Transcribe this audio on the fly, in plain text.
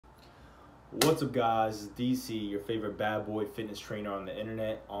What's up, guys? It's DC, your favorite bad boy fitness trainer on the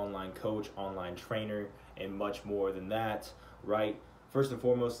internet, online coach, online trainer, and much more than that, right? First and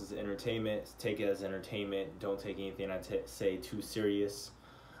foremost is entertainment. Take it as entertainment. Don't take anything I say too serious.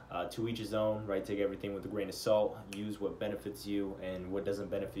 To each his own, right? Take everything with a grain of salt. Use what benefits you, and what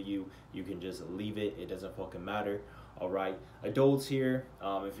doesn't benefit you, you can just leave it. It doesn't fucking matter, all right? Adults here,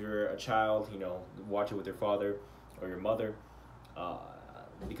 if you're a child, watch it with your father or your mother.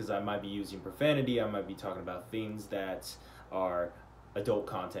 Because I might be using profanity, I might be talking about things that are adult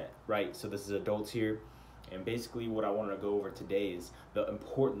content, right? So this is adults here, and basically what I want to go over today is the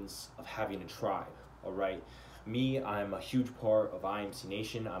importance of having a tribe, all right? Me, I'm a huge part of IMC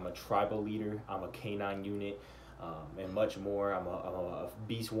Nation. I'm a tribal leader, I'm a K9 unit, and much more. I'm a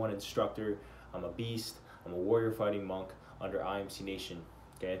Beast 1 instructor, I'm a beast, I'm a warrior fighting monk under IMC Nation,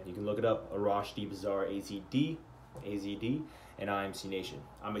 okay? You can look it up, Arash D Bazaar AZD, and IMC Nation.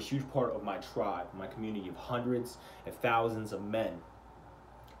 I'm a huge part of my tribe, my community of hundreds and thousands of men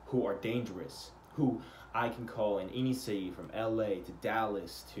who are dangerous, who I can call in any city from LA to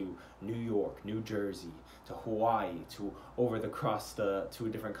Dallas to New York, New Jersey, to Hawaii, to to a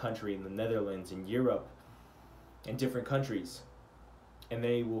different country in the Netherlands and Europe and different countries. And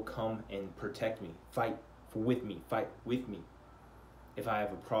they will come and protect me, fight with me. If I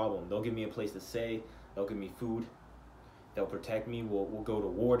have a problem, they'll give me a place to stay, they'll give me food, they'll protect me, we'll go to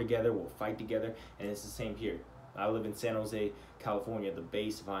war together, we'll fight together, and it's the same here. I live in San Jose, California, the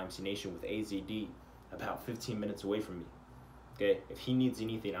base of IMC Nation with AZD, about 15 minutes away from me. Okay, if he needs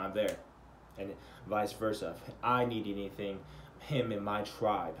anything, I'm there, and vice versa. If I need anything, him and my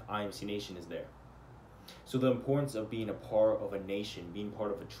tribe, IMC Nation, is there. So the importance of being a part of a nation, being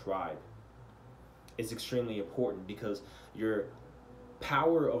part of a tribe, is extremely important, because your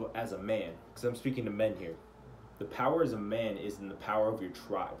power as a man, because I'm speaking to men here, the power as a man is in the power of your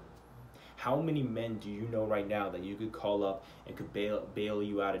tribe. How many men do you know right now that you could call up and could bail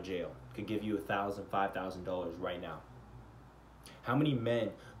you out of jail, could give you $1,000, $5,000 right now? How many men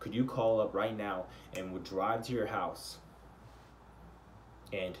could you call up right now and would drive to your house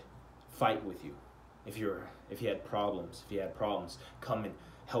and fight with you? If you had problems, come and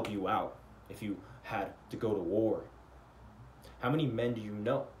help you out. If you had to go to war, how many men do you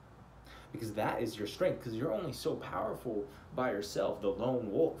know? Because that is your strength, because you're only so powerful by yourself, the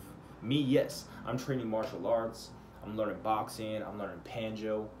lone wolf. Me, yes, I'm training martial arts, I'm learning boxing, I'm learning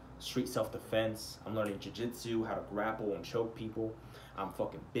Panjo, street self-defense, I'm learning jiu-jitsu, how to grapple and choke people. I'm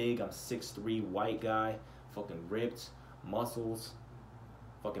fucking big, I'm 6'3", white guy, fucking ripped, muscles,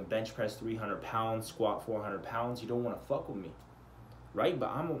 fucking bench press 300 pounds, squat 400 pounds. You don't want to fuck with me, right? But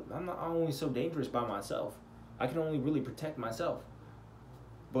I'm only so dangerous by myself. I can only really protect myself.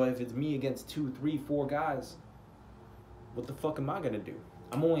 But if it's me against 2, 3, 4 guys, what the fuck am I gonna do?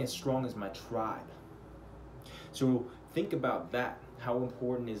 I'm only as strong as my tribe. So think about that. How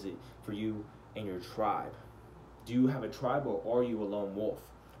important is it for you and your tribe? Do you have a tribe, or are you a lone wolf?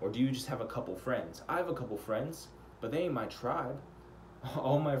 Or do you just have a couple friends? I have a couple friends, but they ain't my tribe.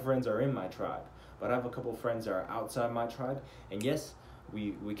 All my friends are in my tribe, but I have a couple friends that are outside my tribe. And yes,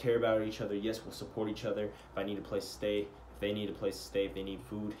 we care about each other. Yes, we'll support each other. If I need a place to stay, they need a place to stay, if they need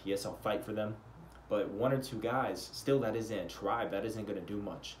food, yes, I'll fight for them. But 1 or 2 guys, still, that isn't a tribe. That isn't gonna do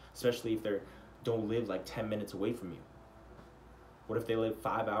much, especially if they don't live like 10 minutes away from you. What if they live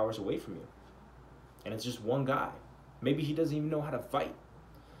 5 hours away from you? And it's just one guy. Maybe he doesn't even know how to fight.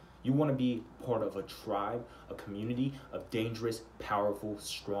 You wanna be part of a tribe, a community of dangerous, powerful,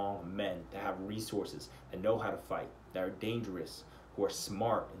 strong men that have resources, that know how to fight, that are dangerous, who are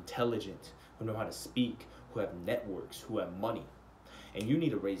smart, intelligent, who know how to speak, who have networks, who have money. And you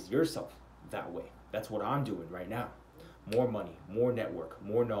need to raise yourself that way. That's what I'm doing right now. More money, more network,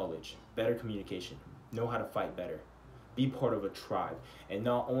 more knowledge, better communication, know how to fight better. Be part of a tribe. And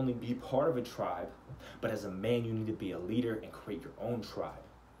not only be part of a tribe, but as a man, you need to be a leader and create your own tribe.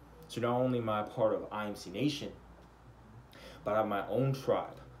 So not only am I a part of IMC Nation, but I have my own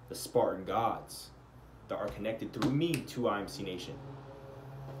tribe, the Spartan Gods, that are connected through me to IMC Nation.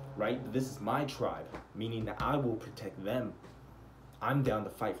 Right? But this is my tribe, meaning that I will protect them. I'm down to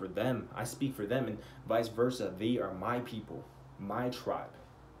fight for them. I speak for them, and vice versa. They are my people, my tribe.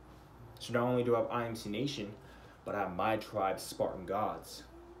 So not only do I have IMC Nation, but I have my tribe, Spartan Gods.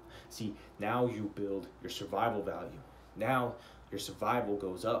 See, now you build your survival value. Now your survival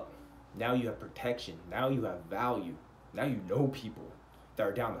goes up. Now you have protection. Now you have value. Now you know people that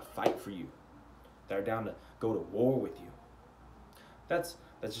are down to fight for you, that are down to go to war with you. That's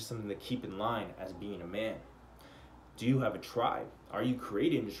just something to keep in line as being a man. Do you have a tribe? Are you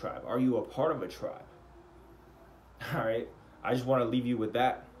creating a tribe? Are you a part of a tribe? All right, I just want to leave you with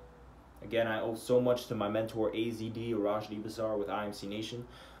that. Again, I owe so much to my mentor AZD, Rajdi Basar with IMC Nation.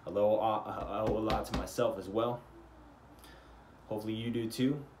 I owe a lot to myself as well. Hopefully you do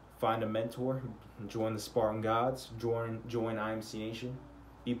too. Find a mentor, join the Spartan Gods, join IMC Nation.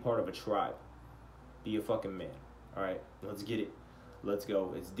 Be part of a tribe. Be a fucking man. All right, let's get it. Let's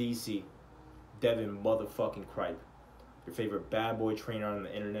go. It's DC, Devin motherfucking Cripe, your favorite bad boy trainer on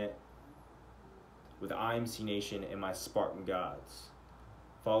the internet, with IMC Nation and my Spartan Gods.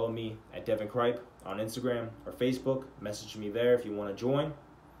 Follow me at Devin Cripe on Instagram or Facebook. Message me there if you want to join,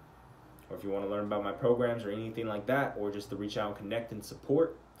 or if you want to learn about my programs or anything like that, or just to reach out and connect and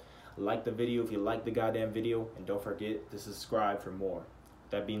support. Like the video if you like the goddamn video, and don't forget to subscribe for more.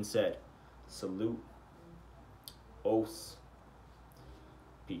 That being said, salute, os,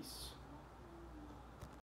 peace.